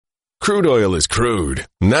Crude oil is crude.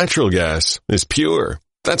 Natural gas is pure.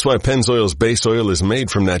 That's why Pennzoil's base oil is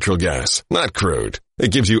made from natural gas, not crude.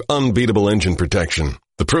 It gives you unbeatable engine protection.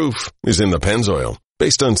 The proof is in the Pennzoil,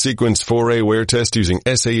 based on Sequence 4A wear test using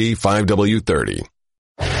SAE 5W30.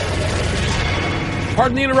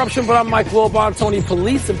 Pardon the interruption, but I'm Mike Wilbon. Tony,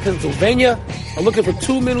 police in Pennsylvania are looking for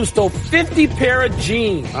two men who stole 50 pair of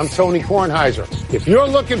jeans. I'm Tony Kornheiser. If you're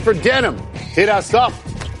looking for denim, hit us up.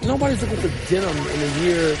 Nobody's looking for denim in the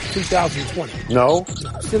year 2020. No?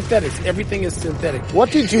 Synthetics. Everything is synthetic. What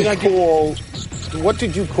did you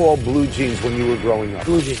call blue jeans when you were growing up?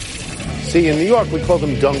 Blue jeans. See, in New York, we call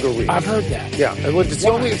them dungarees. I've heard that. Yeah. It's the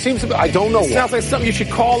only, it seems to be, I don't know why. It sounds like something you should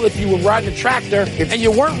call if you were riding a tractor and you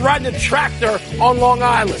weren't riding a tractor on Long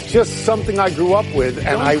Island. It's just something I grew up with,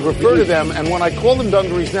 and I refer to them, and when I call them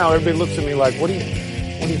dungarees now, everybody looks at me like, what do you think?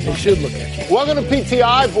 They should look at you. Welcome to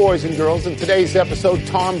PTI, boys and girls. In today's episode,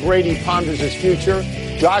 Tom Brady ponders his future.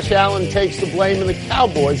 Josh Allen takes the blame, and the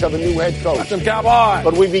Cowboys have a new head coach. That's them Cowboys.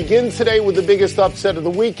 But we begin today with the biggest upset of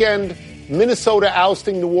the weekend. Minnesota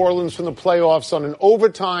ousting New Orleans from the playoffs on an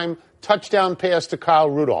overtime touchdown pass to Kyle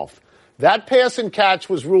Rudolph. That pass and catch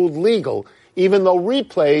was ruled legal, even though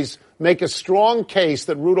replays make a strong case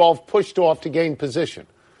that Rudolph pushed off to gain position.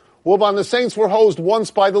 Wilbon, the Saints were hosed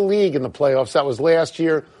once by the league in the playoffs. That was last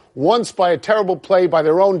year. Once by a terrible play by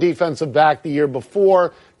their own defensive back the year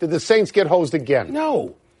before. Did the Saints get hosed again?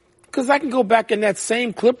 No. Because I can go back in that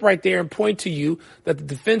same clip right there and point to you that the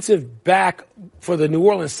defensive back for the New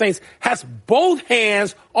Orleans Saints has both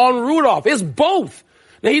hands on Rudolph. It's both.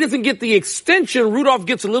 Now, he doesn't get the extension. Rudolph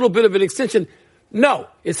gets a little bit of an extension. No,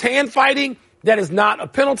 it's hand fighting. That is not a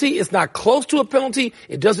penalty. It's not close to a penalty.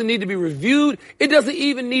 It doesn't need to be reviewed. It doesn't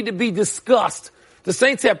even need to be discussed. The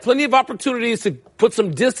Saints had plenty of opportunities to put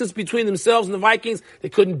some distance between themselves and the Vikings. They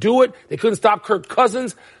couldn't do it. They couldn't stop Kirk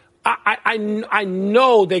Cousins. I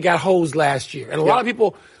know they got hosed last year, and a lot of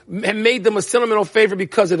people have made them a sentimental favor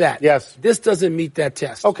because of that. Yes. This doesn't meet that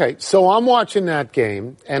test. Okay, so I'm watching that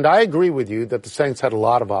game, and I agree with you that the Saints had a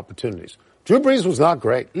lot of opportunities. Drew Brees was not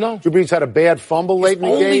great. No. Drew Brees had a bad fumble late in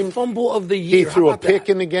the game. Only fumble of the year. He threw a pick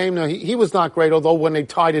in the game. No, he was not great, although when they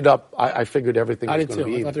tied it up, I figured everything was going to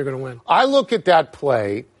be even. I thought they were going to win. I look at that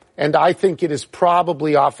play, and I think it is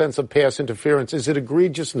probably offensive pass interference. Is it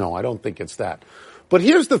egregious? No, I don't think it's that. But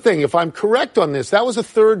here's the thing. If I'm correct on this, that was a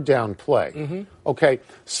third down play. Mm-hmm. Okay.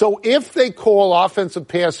 So if they call offensive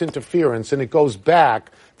pass interference and it goes back,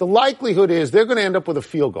 the likelihood is they're going to end up with a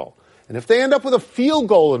field goal. And if they end up with a field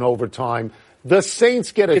goal in overtime, the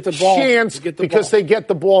Saints get a chance because they get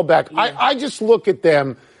the ball back. Yeah. I just look at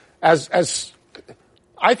them as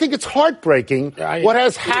I think it's heartbreaking what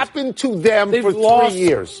has happened to them for 3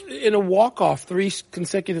 years. In a walk-off 3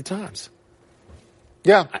 consecutive times.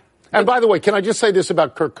 Yeah. And by the way, can I just say this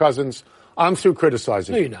about Kirk Cousins? I'm through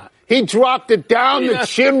criticizing. No, you're not. He dropped it down the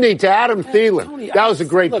chimney to Adam Thielen. Tony, that was a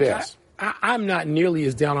great pass. I'm not nearly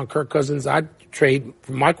as down on Kirk Cousins. I'd trade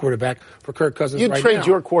my quarterback for Kirk Cousins right now. You'd trade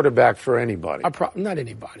your quarterback for anybody. Not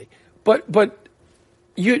anybody. But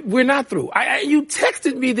we're not through. You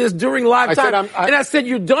texted me this during live time, and I said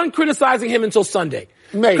you're done criticizing him until Sunday.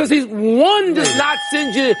 Maybe. Because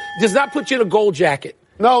does not put you in a gold jacket.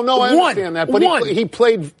 No, I understand that. But he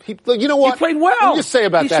played, you know what? He played well. Let me just say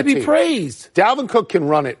about that team. He should be praised. Dalvin Cook can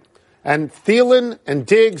run it. And Thielen and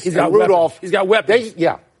Diggs and Rudolph. He's got weapons.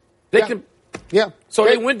 They can. Yeah. So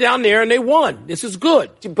they went down there and they won. This is good.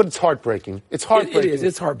 But it's heartbreaking. It's heartbreaking. It is.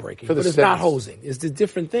 It's heartbreaking. But it's not hosing. It's the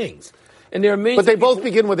different things. And there are millions. But they both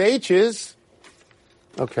begin with H's.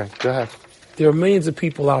 Okay, go ahead. There are millions of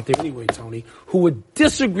people out there anyway, Tony, who would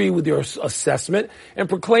disagree with your assessment and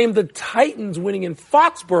proclaim the Titans winning in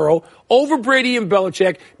Foxborough over Brady and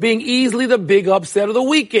Belichick being easily the big upset of the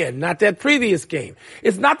weekend, not that previous game.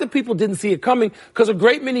 It's not that people didn't see it coming because a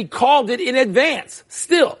great many called it in advance.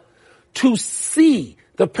 Still, to see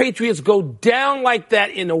the Patriots go down like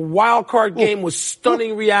that in a wild card game was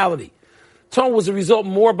stunning reality. Tony, was the result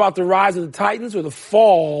more about the rise of the Titans or the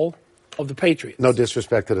fall of the Patriots? No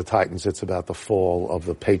disrespect to the Titans. It's about the fall of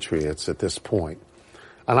the Patriots at this point.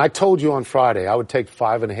 And I told you on Friday I would take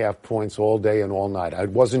 5.5 points all day and all night. I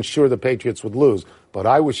wasn't sure the Patriots would lose, but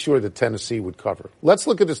I was sure that Tennessee would cover. Let's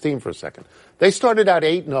look at this team for a second. They started out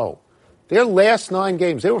 8-0. Their last 9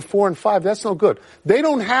 games, they were 4-5. That's no good. They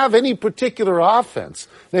don't have any particular offense.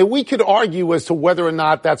 Now, we could argue as to whether or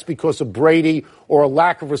not that's because of Brady or a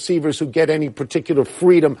lack of receivers who get any particular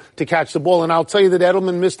freedom to catch the ball. And I'll tell you that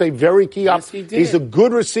Edelman missed a very key opportunity. He's a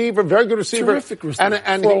good receiver, very good receiver. Terrific receiver.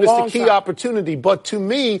 And he missed a key opportunity. But to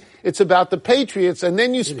me, it's about the Patriots. And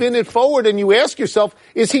then you spin it forward and you ask yourself,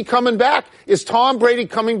 is he coming back? Is Tom Brady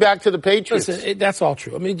coming back to the Patriots? Listen, that's all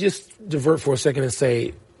true. I mean, just divert for a second and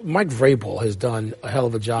say, Mike Vrabel has done a hell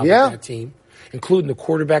of a job with that team, including the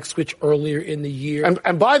quarterback switch earlier in the year.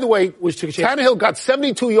 And by the way, Tannehill got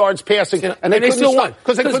 72 yards passing, and they still won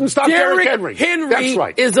because they couldn't stop Derrick Henry. That's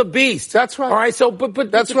right. Is a beast. That's right. All right. So, but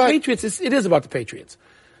the Patriots, it is about the Patriots.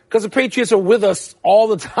 Because the Patriots are with us all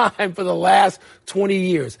the time for the last 20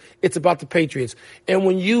 years. It's about the Patriots. And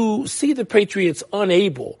when you see the Patriots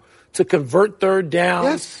unable to convert third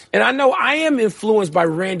down, and I know I am influenced by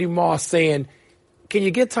Randy Moss saying, can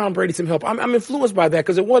you get Tom Brady some help? I'm influenced by that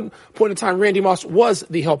because at one point in time, Randy Moss was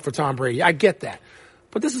the help for Tom Brady. I get that.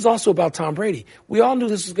 But this is also about Tom Brady. We all knew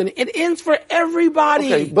this was going to – it ends for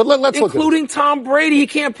everybody. Okay, but let's look at it. Including Tom Brady. He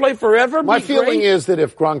can't play forever. My feeling is that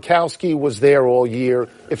if Gronkowski was there all year,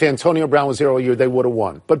 if Antonio Brown was there all year, they would have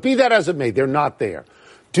won. But be that as it may, they're not there.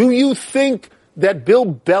 Do you think that Bill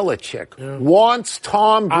Belichick wants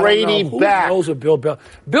Tom Brady back? Who knows what Bill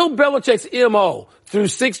Belichick's M.O. through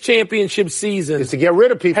 6 championship seasons is to get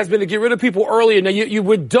rid of people. Has been to get rid of people earlier. Now, you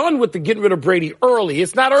were done with the getting rid of Brady early.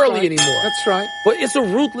 It's not early anymore. That's right. But it's a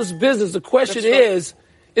ruthless business. The question is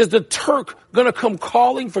the Turk going to come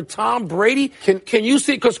calling for Tom Brady? Can you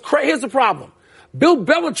see? Because here's the problem. Bill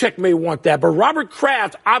Belichick may want that, but Robert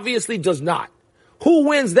Kraft obviously does not. Who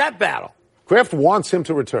wins that battle? Kraft wants him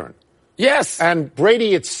to return. Yes. And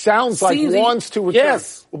Brady, it sounds like, wants to return.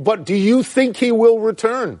 Yes. But do you think he will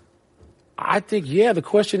return? I think, the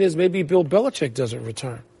question is maybe Bill Belichick doesn't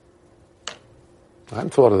return. I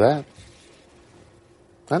hadn't thought of that.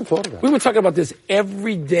 We've been talking about this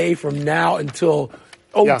every day from now until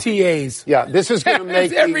OTAs. Yeah, this is going to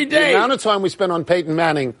make the amount of time we spend on Peyton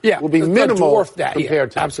Manning will be minimal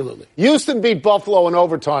compared to absolutely. Houston beat Buffalo in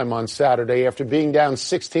overtime on Saturday after being down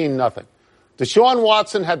 16-0. Deshaun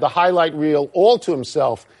Watson had the highlight reel all to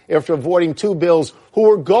himself after avoiding 2 Bills who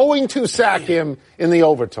were going to sack him in the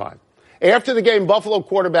overtime. After the game, Buffalo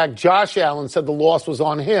quarterback Josh Allen said the loss was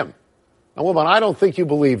on him. Now, Wilbon, I don't think you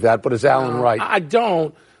believe that, but is Allen right? I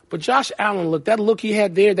don't. But Josh Allen, that look he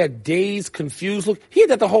had there, that dazed, confused look, he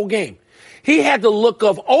had that the whole game. He had the look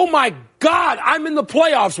of, oh, my God, I'm in the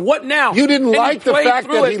playoffs. What now? You didn't like the fact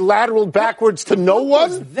that he lateraled backwards to no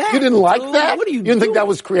one? You didn't like that? What are you didn't think that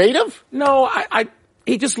was creative? No,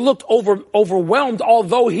 he just looked overwhelmed,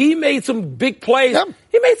 although he made some big plays. Yeah.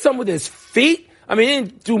 He made some with his feet. I mean, he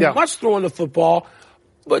didn't do much throwing the football.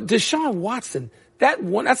 But Deshaun Watson,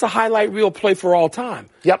 that's a highlight reel play for all time.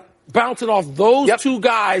 Yep. Bouncing off those 2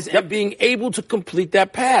 guys and being able to complete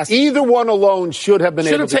that pass. Either one alone should have been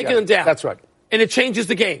able to taken them down. That's right. And it changes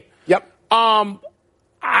the game. Yep.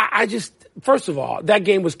 I just, first of all, that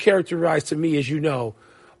game was characterized to me, as you know,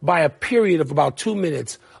 by a period of about 2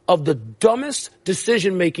 minutes of the dumbest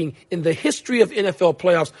decision-making in the history of NFL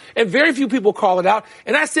playoffs. And very few people call it out.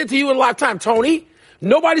 And I said to you in live time, Tony,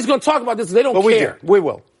 nobody's going to talk about this. They don't care. We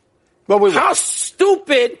will. But we will. How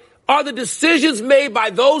stupid are the decisions made by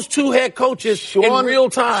those 2 head coaches in real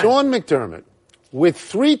time? Sean McDermott, with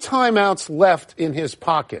 3 timeouts left in his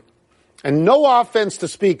pocket and no offense to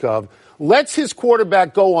speak of, lets his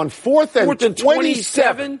quarterback go on 4th and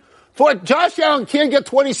 27. Josh Allen can't get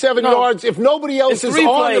 27 yards if nobody else is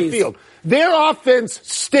on the field. Their offense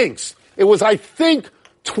stinks. It was, I think,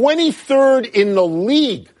 23rd in the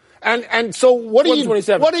league. And so what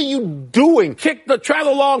are you doing? Try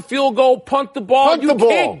the long field goal, punt the ball. You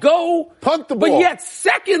can't go. Punt the ball. But yet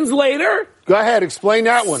seconds later. Go ahead, explain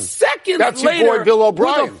that one. Seconds That's later. Your boy Bill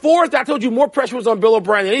O'Brien. With the 4th, I told you more pressure was on Bill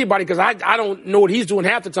O'Brien than anybody because I don't know what he's doing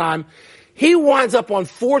half the time. He winds up on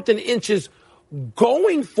 4th and inches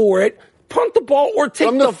going for it, punt the ball or take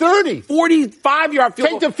from the 30. 45-yard field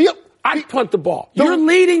goal. Take the field. I'd punt the ball. You're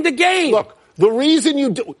leading the game. Look, the reason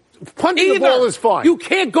you do punting the ball is fine. You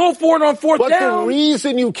can't go for it on 4th down. But the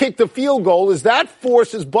reason you kick the field goal is that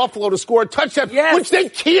forces Buffalo to score a touchdown, which they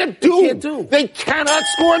can't do. They cannot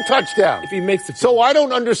score a touchdown. If he makes it. So I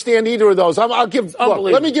don't understand either of those. Let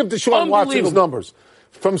me give Deshaun Watson's numbers.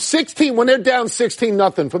 From 16, when they're down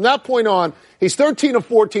 16-0, from that point on, he's 13 of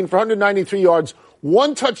 14 for 193 yards,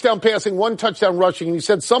 1 touchdown passing, 1 touchdown rushing. And he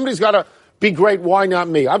said, somebody's got to be great. Why not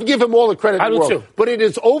me? I'll give him all the credit in the world. Too. But it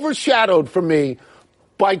is overshadowed for me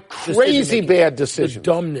by crazy bad decisions. The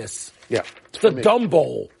dumbness. Yeah. The dumb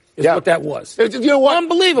bowl is what that was. You know what?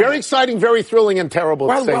 Unbelievable. Very exciting, very thrilling, and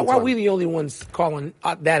terrible at the same time. Why are we the only ones calling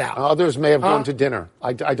that out? Others may have gone to dinner.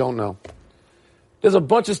 I don't know. There's a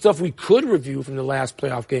bunch of stuff we could review from the last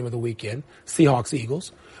playoff game of the weekend,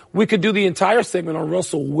 Seahawks-Eagles. We could do the entire segment on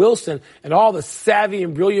Russell Wilson and all the savvy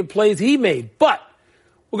and brilliant plays he made. But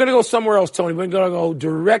we're going to go somewhere else, Tony. We're going to go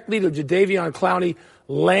directly to Jadeveon Clowney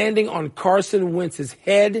landing on Carson Wentz's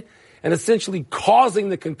head and essentially causing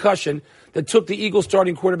the concussion that took the Eagles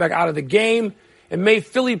starting quarterback out of the game. and made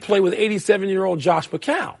Philly play with 87-year-old Josh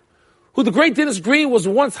McCown, who the great Dennis Green was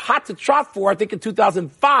once hot to trot for, I think in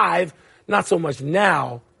 2005, not so much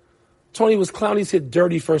now. Tony, was Clowney's hit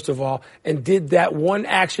dirty, first of all, and did that one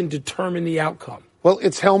action determine the outcome? Well,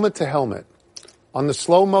 it's helmet to helmet. On the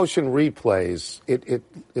slow motion replays, it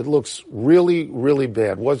looks really, really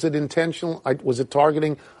bad. Was it intentional? Was it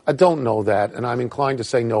targeting? I don't know that, and I'm inclined to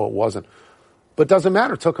say no, it wasn't. But it doesn't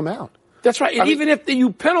matter. Took him out. That's right. And even if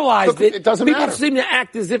you penalized it doesn't people matter. seem to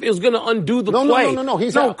act as if it was going to undo the play. No.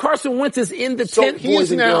 He's out. Carson Wentz is in the tent,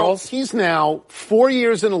 boys and girls. He's now 4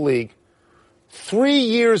 years in the league, 3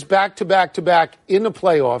 years back-to-back in the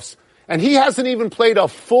playoffs, and he hasn't even played a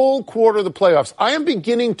full quarter of the playoffs. I am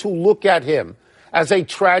beginning to look at him as a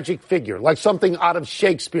tragic figure, like something out of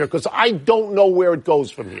Shakespeare, because I don't know where it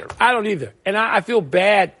goes from here. I don't either. And I feel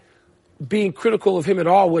bad being critical of him at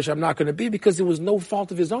all, which I'm not going to be, because it was no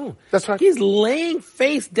fault of his own. That's right. He's laying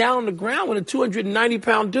face down on the ground when a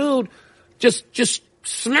 290-pound dude just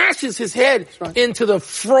smashes his head into the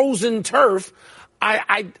frozen turf.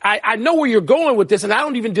 I know where you're going with this, and I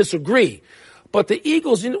don't even disagree. But the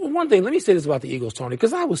Eagles, one thing, let me say this about the Eagles, Tony,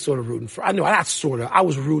 because I was sort of rooting for, I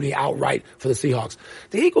was rooting outright for the Seahawks.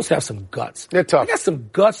 The Eagles have some guts. They're tough. They got some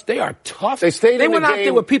guts. They are tough. They went out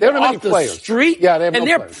there with people off the street. Yeah, they have and no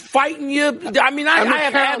they're players. fighting you. I mean, I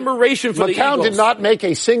have admiration for the Eagles. McCown did not make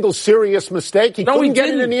a single serious mistake. He couldn't get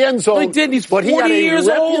it in the end zone. No, he didn't. He's 40 years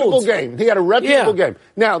old. He had a reputable game.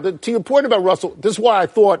 Now, to your point about Russell, this is why I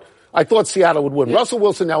thought Seattle would win. Yeah. Russell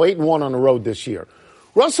Wilson now 8-1 on the road this year.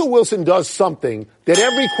 Russell Wilson does something that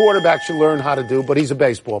every quarterback should learn how to do, but he's a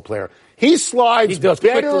baseball player. He slides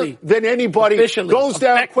better than anybody, goes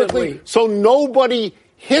down quickly, so nobody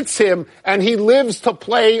hits him, and he lives to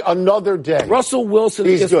play another day. Russell Wilson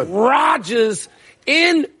is Rodgers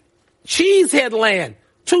in Cheesehead land.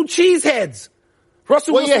 2 cheeseheads.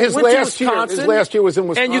 Russell Wilson his went to Wisconsin. His last year was in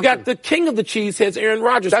Wisconsin. And you got the king of the cheeseheads, Aaron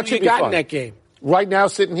Rodgers, who you got in that game. Right now,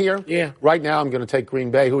 sitting here? Yeah. Right now, I'm going to take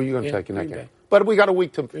Green Bay. Who are you going to take in that game? But we got a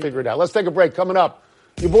week to figure it out. Let's take a break. Coming up,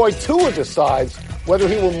 your boy Tua decides whether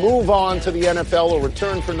he will move on to the NFL or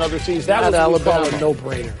return for another season at Alabama. A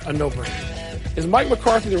no-brainer. Is Mike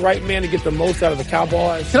McCarthy the right man to get the most out of the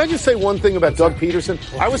Cowboys? Can I just say one thing about Doug Peterson?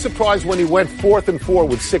 I was surprised when he went 4th and 4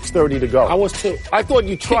 with 6:30 to go. I was too. I thought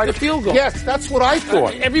you tried the field goal. Yes, that's what I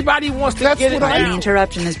thought. Everybody wants to get it out. The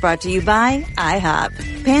interruption is brought to you by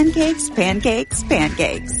IHOP. Pancakes.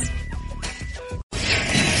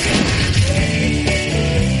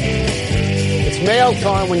 It's mail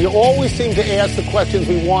time when you always seem to ask the questions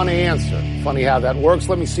we want to answer. Funny how that works.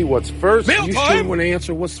 Let me see what's first. You should want to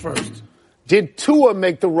answer what's first. Did Tua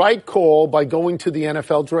make the right call by going to the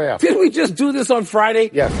NFL draft? Did we just do this on Friday?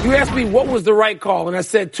 Yes. You asked me what was the right call, and I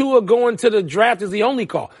said Tua going to the draft is the only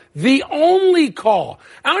call. The only call.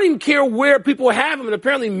 I don't even care where people have him, and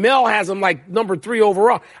apparently Mel has him like number 3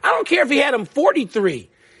 overall. I don't care if he had him 43.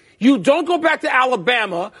 You don't go back to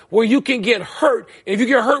Alabama where you can get hurt, and if you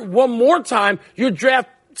get hurt one more time, your draft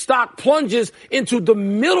stock plunges into the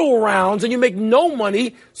middle rounds and you make no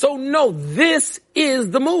money. So no, this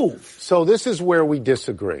is the move. So this is where we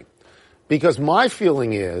disagree. Because my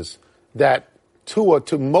feeling is that Tua,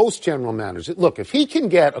 to most general managers, look, if he can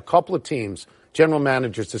get a couple of teams, general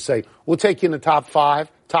managers, to say, we'll take you in the top 5,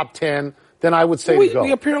 top 10, then I would say to go.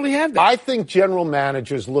 We apparently have that. I think general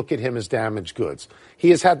managers look at him as damaged goods.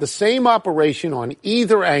 He has had the same operation on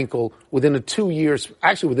either ankle within within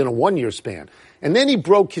a 1-year span. And then he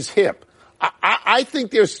broke his hip. I think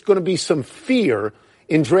there's going to be some fear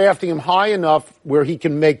in drafting him high enough where he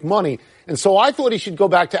can make money. And so I thought he should go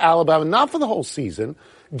back to Alabama, not for the whole season,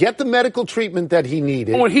 get the medical treatment that he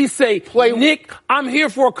needed. When he say, Nick, I'm here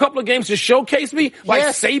for a couple of games to showcase me, like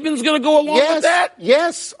Saban's going to go along with that?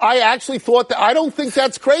 Yes, I actually thought that. I don't think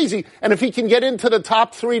that's crazy. And if he can get into the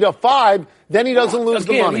top 3 to 5, then he doesn't lose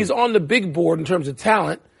the money. He's on the big board in terms of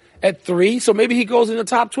talent. At 3, so maybe he goes in the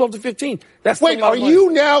top 12 to 15.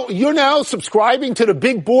 You're now subscribing to the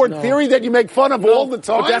big board theory that you make fun of all the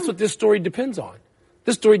time? But that's what this story depends on.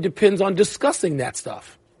 This story depends on discussing that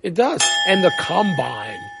stuff. It does. And the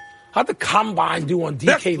combine. How'd the combine do on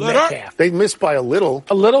DK Metcalf? They missed by a little.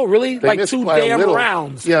 A little, really? Like 2 damn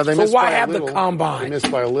rounds. Yeah, they missed by a little. So why have the combine? They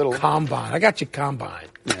missed by a little. Combine. I got your combine.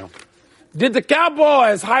 Yeah. Did the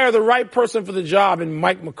Cowboys hire the right person for the job in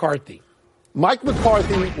Mike McCarthy? Mike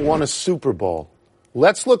McCarthy won a Super Bowl.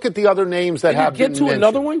 Let's look at the other names that have been mentioned. Did he get to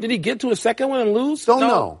another one? Did he get to a second one and lose? Don't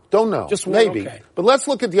know. Just one, maybe. Okay. But let's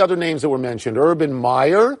look at the other names that were mentioned. Urban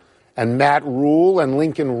Meyer and Matt Rule and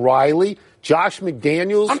Lincoln Riley. Josh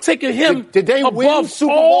McDaniels. I'm taking him did they above win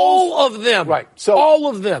Super all Bowls? of them. Right. So all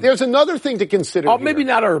of them. There's another thing to consider here. Maybe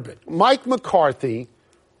not Urban. Mike McCarthy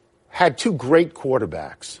had two great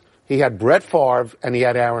quarterbacks. He had Brett Favre and he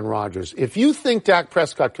had Aaron Rodgers. If you think Dak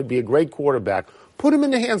Prescott could be a great quarterback, put him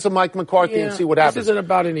in the hands of Mike McCarthy and see what happens. This isn't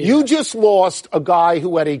about any. You just lost a guy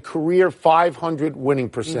who had a career 500 winning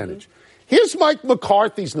percentage. Here's Mike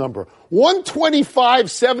McCarthy's number: 125,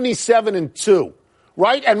 77, and 2.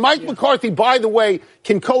 Right? And Mike McCarthy, by the way,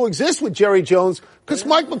 can coexist with Jerry Jones because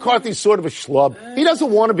Mike McCarthy's sort of a schlub. He doesn't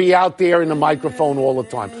want to be out there in the microphone all the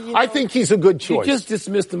time. I think he's a good choice. You just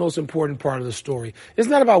dismissed the most important part of the story. It's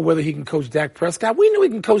not about whether he can coach Dak Prescott. We know he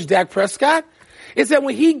can coach Dak Prescott. It's that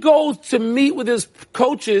when he goes to meet with his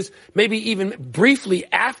coaches, maybe even briefly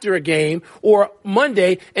after a game or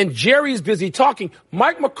Monday, and Jerry's busy talking,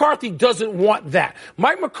 Mike McCarthy doesn't want that.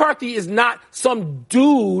 Mike McCarthy is not some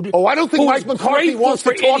dude. Oh, I don't think Mike McCarthy wants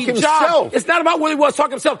to talk himself. It's not about whether he wants to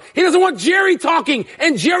talk himself. He doesn't want Jerry talking,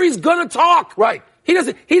 and Jerry's gonna talk. Right.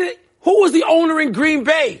 Who was the owner in Green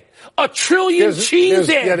Bay? A trillion cheese heads.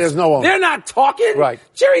 Yeah, there's no owner. They're not talking. Right.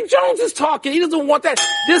 Jerry Jones is talking. He doesn't want that.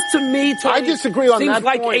 This, to me, Tony, I disagree on that seems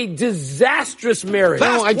like point. a disastrous marriage.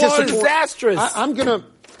 No, I disagree. Disastrous. I'm going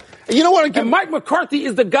to... You know what? And Mike McCarthy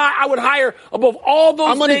is the guy I would hire above all those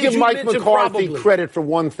things. I'm going to give Mike McCarthy probably credit for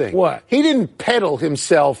one thing. What? He didn't peddle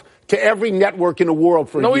himself to every network in the world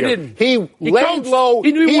for a year. No, he didn't. He laid coached. low.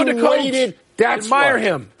 He knew he wanted to coach. Waited. That's admire right.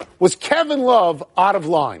 him. Was Kevin Love out of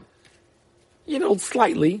line? You know,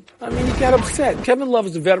 slightly. I mean, he got upset. Kevin Love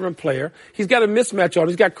is a veteran player. He's got a mismatch on him.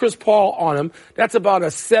 He's got Chris Paul on him. That's about a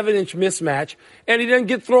 7-inch mismatch. And he didn't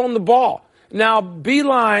get thrown the ball. Now,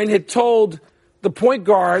 Beeline had told the point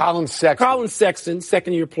guard, Colin Sexton,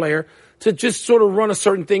 second-year player, to just sort of run a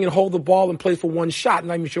certain thing and hold the ball and play for one shot. I'm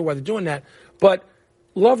not even sure why they're doing that. But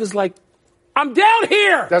Love is like, I'm down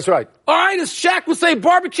here. That's right. All right, as Shaq would say,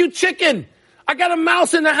 barbecue chicken. I got a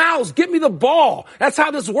mouse in the house. Give me the ball. That's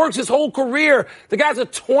how this works his whole career. The guy's a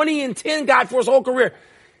 20-10 guy for his whole career.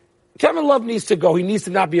 Kevin Love needs to go. He needs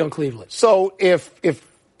to not be on Cleveland. So if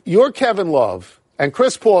you're Kevin Love and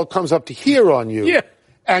Chris Paul comes up to here on you,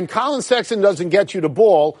 and Colin Sexton doesn't get you the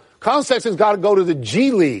ball, Colin Sexton's got to go to the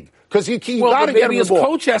G League. Because got to get him the ball. Maybe his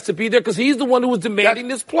coach has to be there because he's the one who was demanding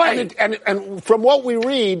this play. And from what we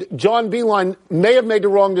read, John Beeline may have made the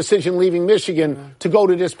wrong decision leaving Michigan to go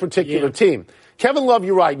to this particular team. Kevin Love,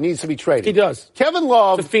 you're right, needs to be traded. He does. Kevin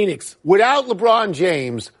Love, to Phoenix, without LeBron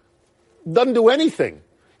James, doesn't do anything.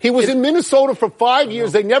 He was in Minnesota for 5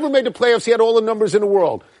 years. They never made the playoffs. He had all the numbers in the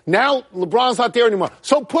world. Now, LeBron's not there anymore.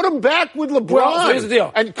 So put him back with LeBron. Well, so here's the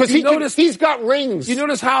deal. Because he's got rings. You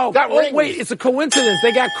notice how, rings. Wait, it's a coincidence.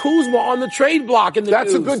 They got Kuzma on the trade block in the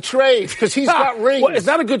That's news. a good trade because he's got rings. Well, it's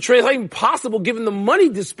not a good trade. It's not even possible given the money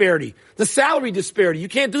disparity, the salary disparity. You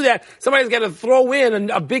can't do that. Somebody's got to throw in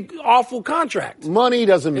a big, awful contract. Money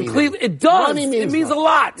doesn't mean anything. It does. Money means it means a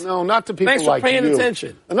lot. No, not to people like you. Thanks for paying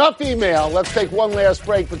attention. Enough email. Let's take one last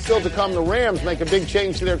break, but still to come, the Rams make a big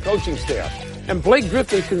change to their coaching staff. And Blake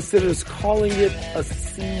Griffin considers calling it a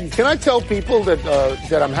season. Can I tell people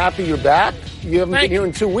that I'm happy you're back? You haven't been here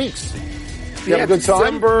in 2 weeks. You have a good time?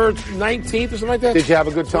 December 19th or something like that. Did you have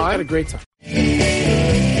a good time? I had a great time.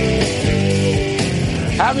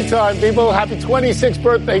 Happy time, people. Happy 26th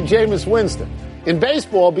birthday, Jameis Winston. In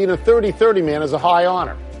baseball, being a 30-30 man is a high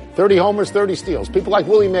honor. 30 homers, 30 steals. People like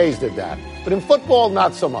Willie Mays did that. But in football,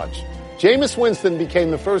 not so much. Jameis Winston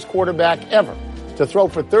became the first quarterback ever to throw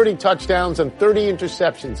for 30 touchdowns and 30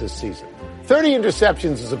 interceptions this season. 30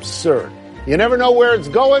 interceptions is absurd. You never know where it's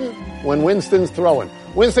going when Winston's throwing.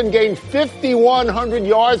 Winston gained 5,100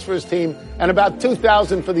 yards for his team and about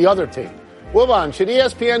 2,000 for the other team. Wilbon, should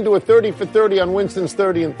ESPN do a 30 for 30 on Winston's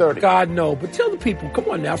 30 and 30? God, no. But tell the people, come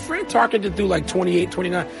on now. Fran Tarkenton threw like 28,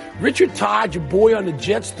 29. Richard Todd, your boy on the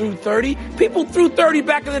Jets, threw 30. People threw 30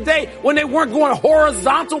 back in the day when they weren't going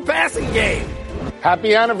horizontal passing game.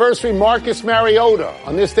 Happy anniversary, Marcus Mariota.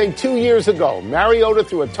 On this day 2 years ago, Mariota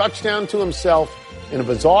threw a touchdown to himself in a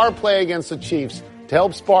bizarre play against the Chiefs to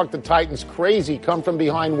help spark the Titans' crazy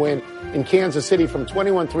come-from-behind win in Kansas City from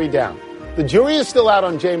 21-3 down. The jury is still out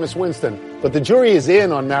on Jameis Winston, but the jury is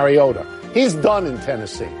in on Mariota. He's done in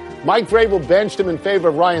Tennessee. Mike Vrabel benched him in favor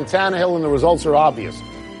of Ryan Tannehill, and the results are obvious.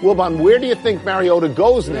 Wilbon, where do you think Mariota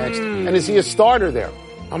goes next, and is he a starter there?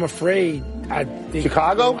 I'm afraid. I think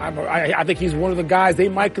Chicago? I think he's one of the guys they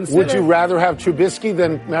might consider. Would you rather have Trubisky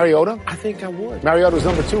than Mariota? I think I would. Mariota's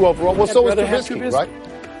number 2 overall. Well, so is Trubisky, right?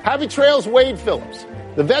 Happy trails, Wade Phillips.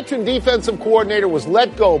 The veteran defensive coordinator was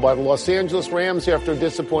let go by the Los Angeles Rams after a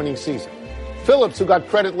disappointing season. Phillips, who got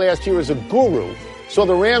credit last year as a guru, saw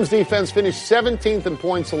the Rams defense finish 17th in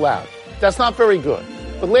points allowed. That's not very good.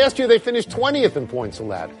 But last year they finished 20th in points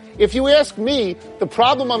allowed. If you ask me, the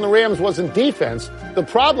problem on the Rams wasn't defense. The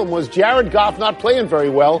problem was Jared Goff not playing very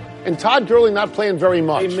well and Todd Gurley not playing very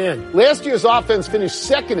much. Amen. Last year's offense finished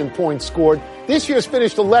second in points scored. This year's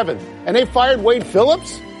finished 11th. And they fired Wade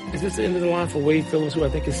Phillips? Is this the end of the line for Wade Phillips, who I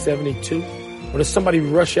think is 72? Or does somebody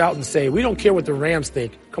rush out and say, we don't care what the Rams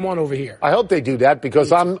think. Come on over here. I hope they do that because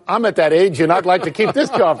I'm at that age and I'd like to keep this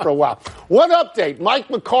job for a while. One update. Mike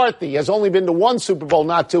McCarthy has only been to one Super Bowl,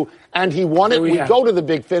 not two, and he won it. We go to the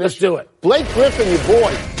big finish. Let's do it. Blake Griffin, your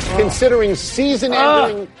boy, considering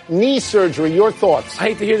season-ending knee surgery. Your thoughts? I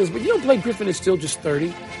hate to hear this, but you know Blake Griffin is still just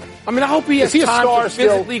 30. I mean, I hope he has time to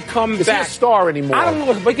physically come back. Is he a star anymore? I don't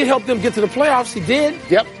know if he can help them get to the playoffs. He did.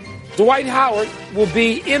 Yep. Dwight Howard will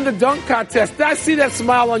be in the dunk contest. Did I see that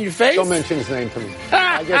smile on your face? Don't mention his name to me.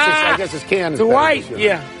 I guess his can is Dwight, better this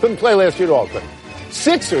year. yeah. Couldn't play last year at all, but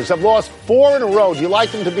Sixers have lost 4 in a row. Do you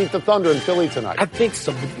like them to beat the Thunder in Philly tonight? I think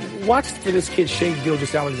so. Watch for this kid, Shea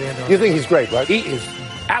Gilgeous-Alexander. You think he's great, right? He is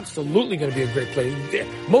absolutely going to be a great player.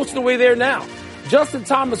 Most of the way there now. Justin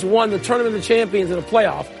Thomas won the Tournament of Champions in the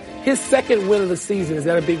playoff. His second win of the season. Is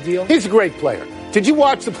that a big deal? He's a great player. Did you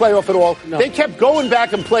watch the playoff at all? No. They kept going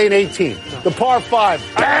back and playing 18. No. The par 5.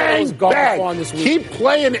 Bang, bang. On this week. Keep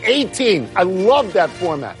playing 18. I love that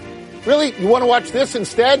format. Really? You want to watch this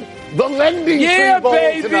instead? The Lending Tree Bowl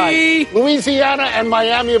baby. tonight. Louisiana and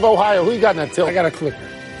Miami of Ohio. Who you got in that tilt? I got a clicker.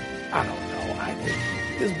 I don't know. I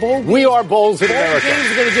think this bowl. We are Bulls in America.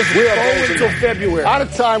 Games are going to just go until February. Out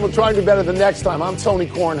of time. We'll try and do better the next time. I'm Tony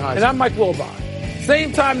Kornheiser. And I'm Mike Wilbon.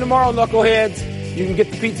 Same time tomorrow, Knuckleheads. You can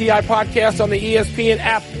get the PTI podcast on the ESPN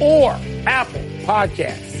app or Apple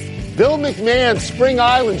Podcasts. Bill McMahon, Spring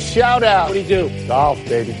Island, shout out. What do you do? Golf,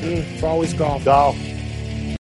 baby. It's always golf. Golf.